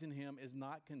believes in him is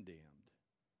not condemned,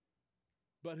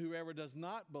 but whoever does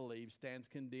not believe stands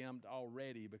condemned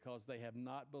already, because they have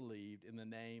not believed in the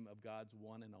name of God's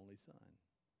one and only Son."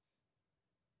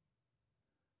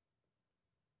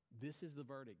 This is the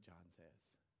verdict, John says.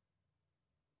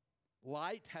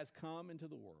 Light has come into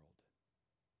the world,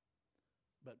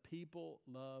 but people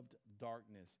loved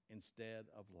darkness instead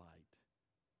of light,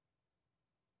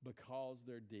 because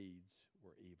their deeds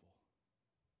were evil.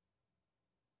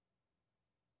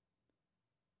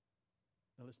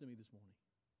 Now listen to me this morning.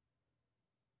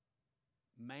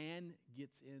 Man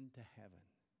gets into heaven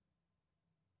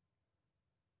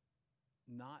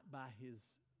not by his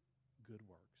good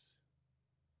works,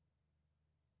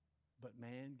 But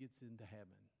man gets into heaven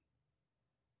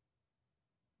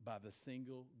by the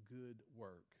single good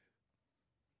work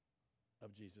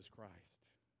of Jesus Christ.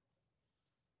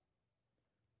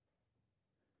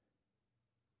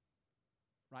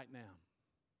 Right now,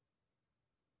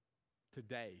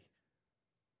 today,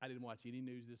 I didn't watch any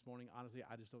news this morning. Honestly,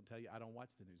 I just don't tell you. I don't watch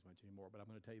the news much anymore, but I'm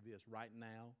going to tell you this. Right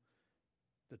now,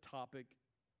 the topic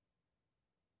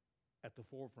at the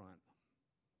forefront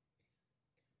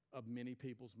of many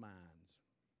people's minds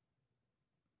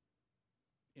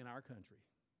in our country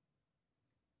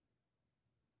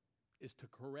is to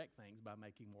correct things by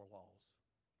making more laws.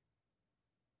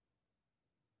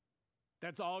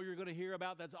 That's all you're going to hear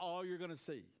about. That's all you're going to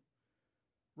see.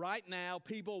 Right now,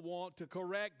 people want to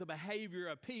correct the behavior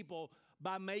of people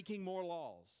by making more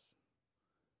laws.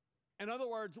 In other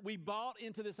words, we bought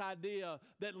into this idea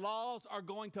that laws are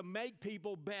going to make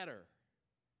people better.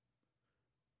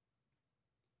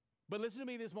 But listen to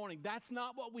me this morning. That's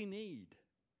not what we need.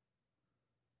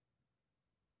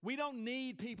 We don't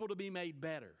need people to be made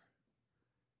better.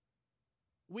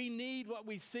 We need what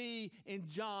we see in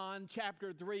John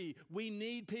chapter 3. We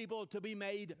need people to be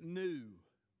made new.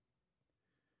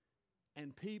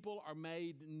 And people are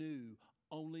made new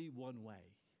only one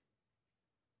way.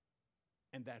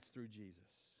 And that's through Jesus.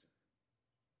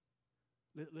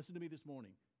 Listen to me this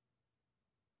morning.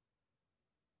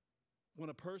 When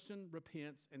a person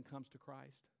repents and comes to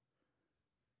Christ,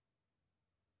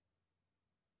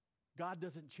 God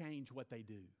doesn't change what they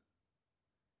do.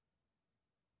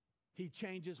 He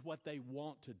changes what they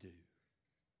want to do.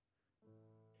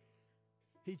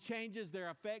 He changes their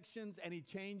affections and He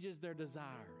changes their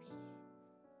desires.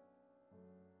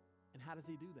 And how does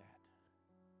He do that?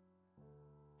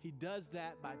 He does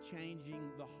that by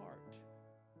changing the heart.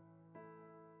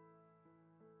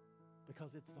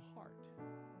 Because it's the heart.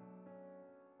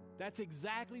 That's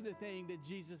exactly the thing that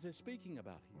Jesus is speaking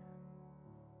about here.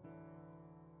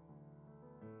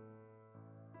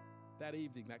 That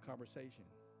evening, that conversation.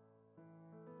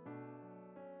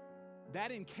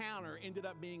 That encounter ended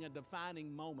up being a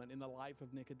defining moment in the life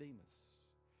of Nicodemus.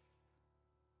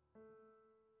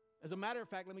 As a matter of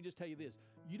fact, let me just tell you this.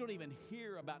 You don't even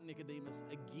hear about Nicodemus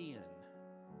again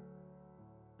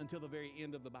until the very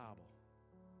end of the Bible.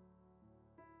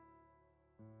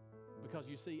 Because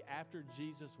you see, after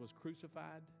Jesus was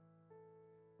crucified,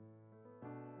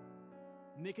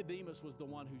 Nicodemus was the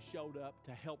one who showed up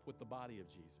to help with the body of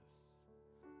Jesus.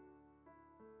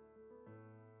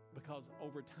 Because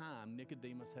over time,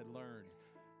 Nicodemus had learned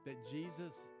that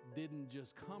Jesus didn't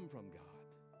just come from God,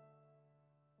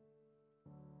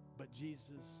 but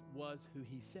Jesus was who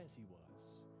He says He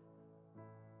was.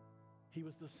 He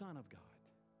was the Son of God.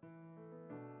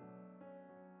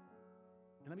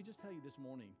 And let me just tell you this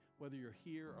morning, whether you're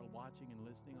here or watching and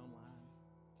listening online,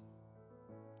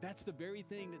 that's the very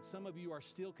thing that some of you are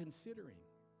still considering.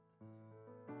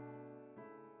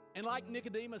 And like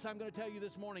Nicodemus, I'm going to tell you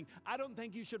this morning, I don't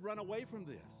think you should run away from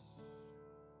this.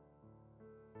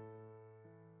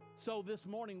 So this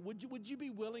morning, would you be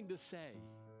willing to say,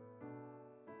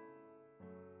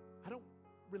 I don't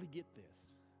really get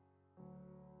this,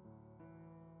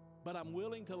 but I'm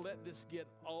willing to let this get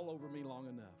all over me long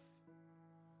enough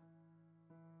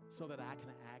so that I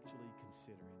can actually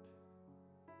consider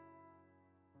it.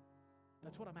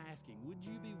 That's what I'm asking. Would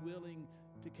you be willing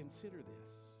to consider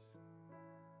this?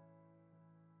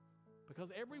 Because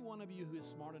every one of you who is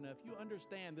smart enough, you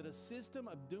understand that a system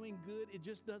of doing good, it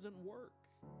just doesn't work.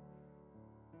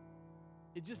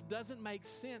 It just doesn't make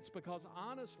sense because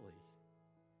honestly,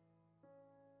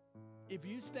 if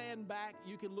you stand back,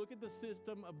 you can look at the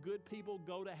system of good people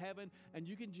go to heaven and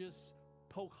you can just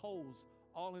poke holes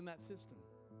all in that system.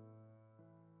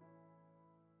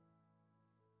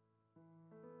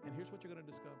 And here's what you're going to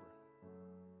discover.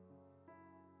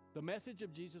 The message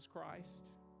of Jesus Christ,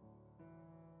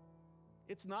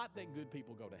 it's not that good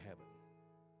people go to heaven,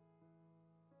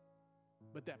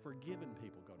 but that forgiven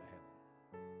people go to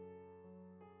heaven.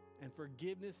 And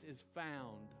forgiveness is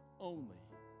found only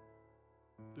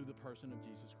through the person of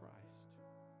Jesus Christ.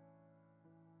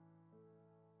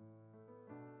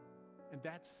 And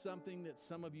that's something that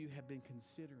some of you have been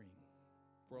considering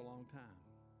for a long time.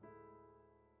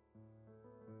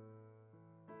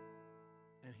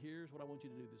 And here's what I want you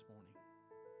to do this morning.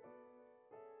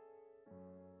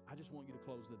 I just want you to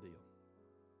close the deal.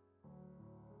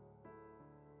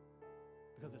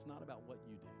 Because it's not about what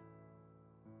you do.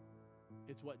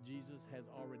 It's what Jesus has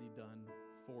already done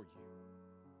for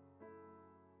you.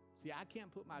 See, I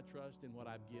can't put my trust in what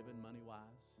I've given money-wise.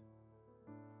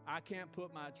 I can't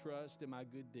put my trust in my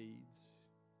good deeds.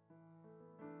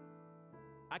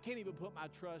 I can't even put my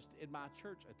trust in my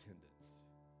church attendance.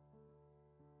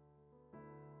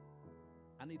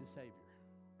 I need a Savior.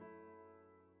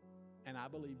 And I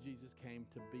believe Jesus came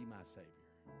to be my Savior.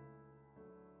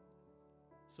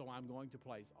 So I'm going to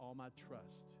place all my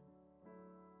trust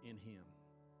in Him,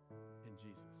 in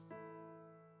Jesus,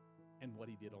 and what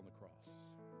He did on the cross.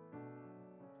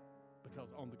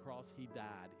 Because on the cross, He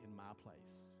died in my place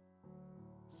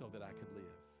so that I could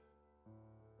live.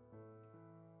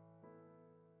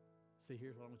 See,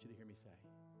 here's what I want you to hear me say.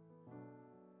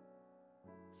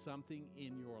 Something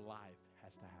in your life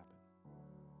has to happen.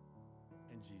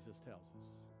 And Jesus tells us,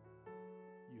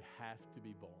 you have to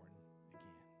be born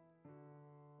again.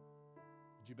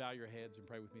 Would you bow your heads and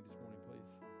pray with me this morning,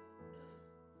 please?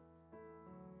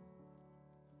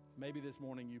 Maybe this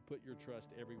morning you put your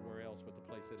trust everywhere else but the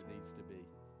place that it needs to be.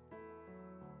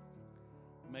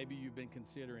 Maybe you've been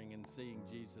considering and seeing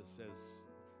Jesus as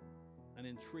an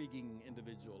intriguing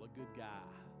individual, a good guy,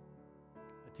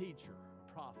 a teacher,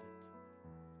 a prophet.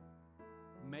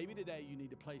 Maybe today you need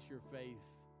to place your faith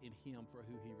in Him for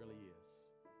who He really is.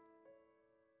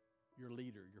 Your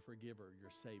leader, your forgiver,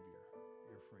 your Savior,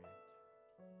 your friend.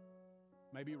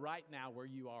 Maybe right now where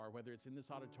you are, whether it's in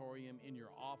this auditorium, in your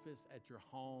office, at your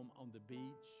home, on the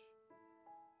beach,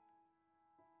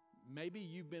 maybe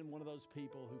you've been one of those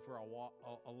people who for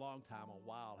a long time, a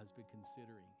while, has been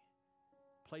considering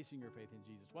placing your faith in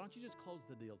Jesus. Why don't you just close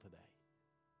the deal today?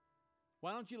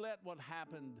 Why don't you let what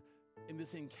happened in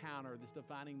this encounter, this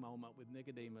defining moment with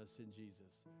Nicodemus and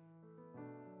Jesus,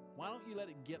 why don't you let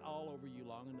it get all over you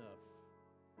long enough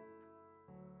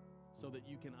so that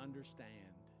you can understand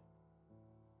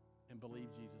and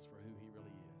believe Jesus for who He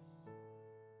really is?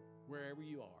 Wherever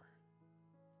you are,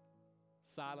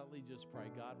 silently just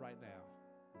pray, God, right now,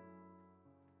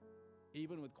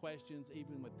 even with questions,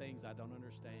 even with things I don't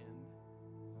understand,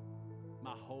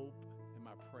 my hope and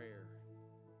my prayer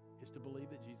is to believe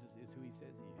that Jesus is who He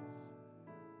says He is.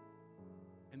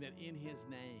 And that in His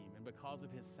name and because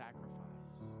of His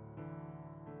sacrifice,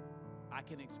 I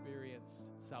can experience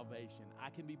salvation. I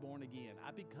can be born again.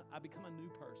 I become a new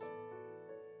person.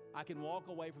 I can walk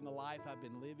away from the life I've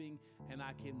been living, and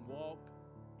I can walk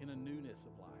in a newness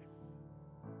of life.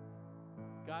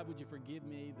 God, would you forgive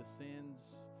me the sins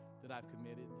that I've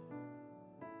committed?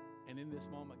 And in this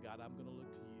moment, God, I'm going to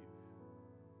look to You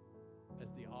as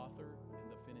the author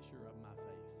and the finisher of my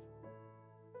faith.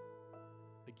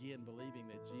 Again, believing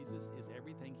that Jesus is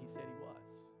everything He said He was,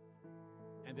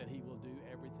 and that He will do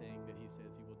everything that He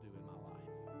says He will do in my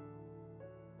life.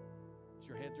 As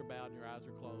your heads are bowed and your eyes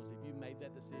are closed, if you made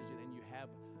that decision and you have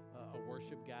a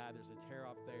worship guide, there's a tear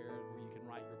off there where you can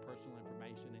write your personal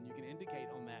information, and you can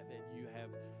indicate on that that you have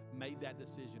made that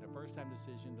decision, a first-time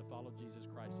decision to follow Jesus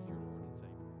Christ as your Lord and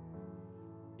Savior.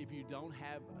 If you don't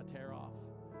have a tear off,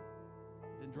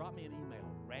 then drop me an email,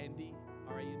 Randy,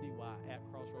 R-A-N-D-Y,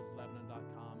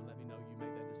 @crossroadslebanon.com, and let me know you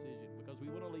made that decision, because we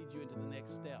want to lead you into the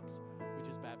next steps, which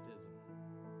is baptism.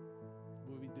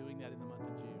 We'll be doing that in the month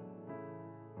of June.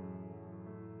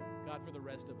 God, for the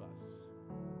rest of us,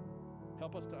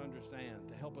 help us to understand,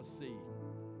 to help us see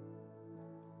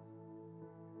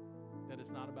that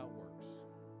it's not about works.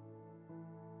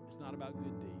 It's not about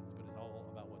good deeds, but it's all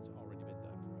about what's already been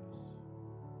done for us.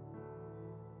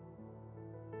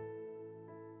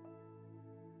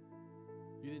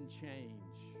 You didn't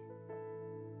change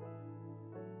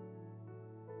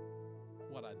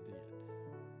what I did,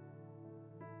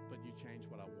 but you changed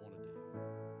what I want to do.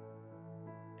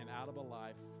 And out of a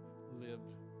life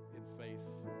lived in faith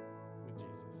with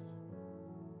Jesus,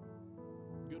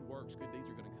 good works, good deeds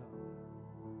are going to come,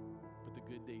 but the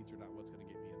good deeds are not what's going to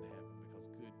get me into heaven, because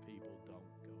good people don't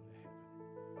go to heaven.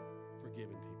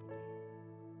 Forgiven people do.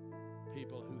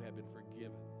 People who have been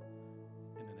forgiven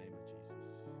in the name of Jesus.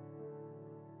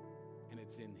 And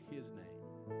it's in His name,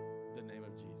 the name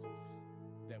of Jesus,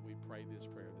 that we pray this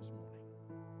prayer this morning.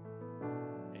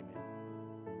 Amen.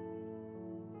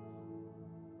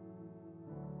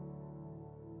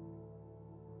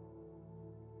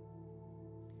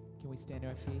 Can we stand to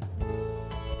our feet?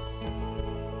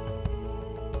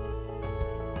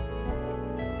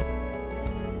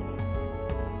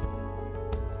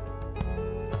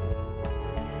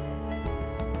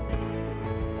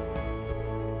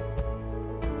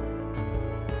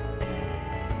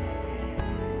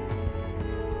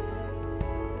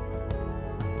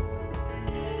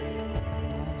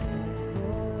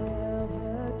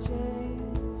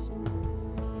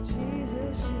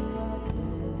 Jesus, you are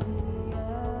glorious.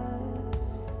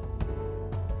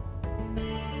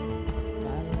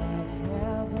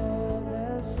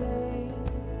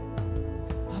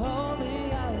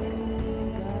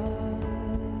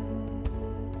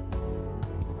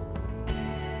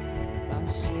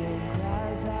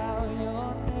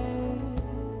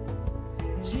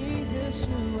 Jesus,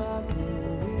 you are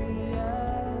glorious.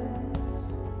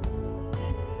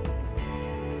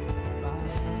 My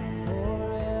heart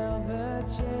forever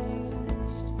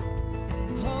changed.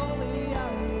 Holy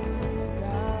are you,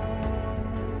 God.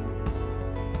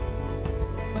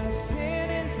 My sin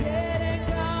is dead and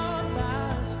gone,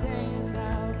 my stains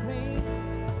now clean.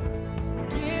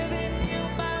 Giving you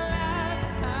my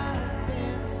life, I've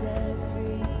been set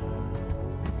free.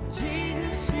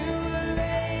 Jesus, you are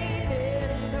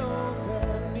reigning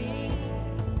over me.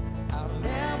 I'll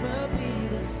never be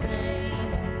the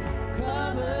same.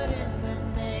 Covered in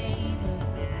the name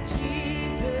of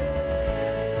Jesus.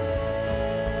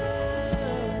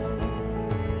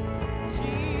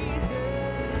 Jesus.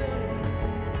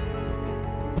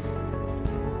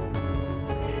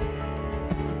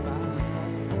 My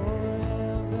heart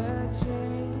forever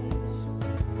changed.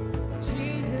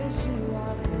 Jesus, you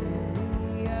are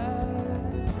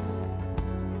glorious.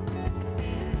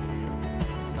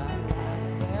 My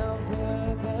life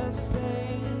never the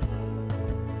same.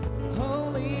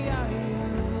 Holy are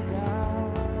you,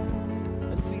 God.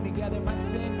 Let's sing together. My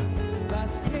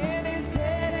sin is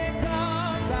dead and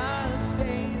gone. My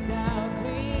stains now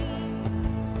clean.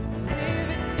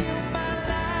 Living you my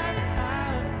life,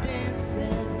 I've been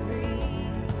set free.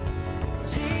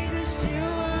 Jesus, you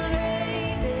are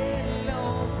reigning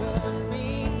over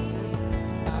me.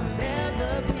 I'll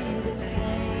never be the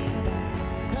same.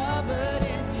 Covered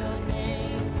in your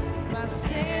name. My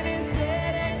sin is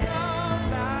dead and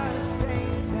gone. My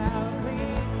stains now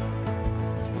clean.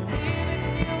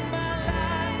 Living you my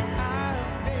life,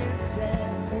 I've been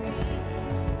set free.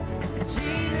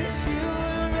 Jesus, you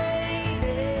are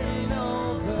reigning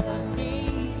over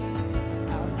me.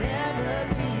 I'll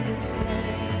never be the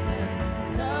same.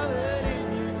 Covered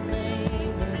in the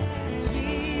name of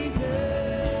Jesus.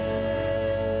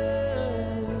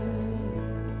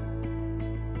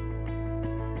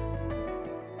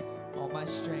 All my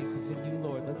strength is in you,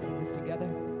 Lord. Let's sing this together.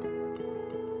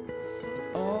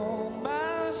 All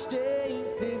my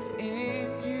strength is in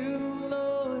you,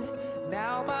 Lord.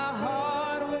 Now my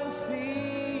heart will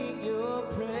sing your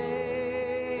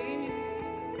praise.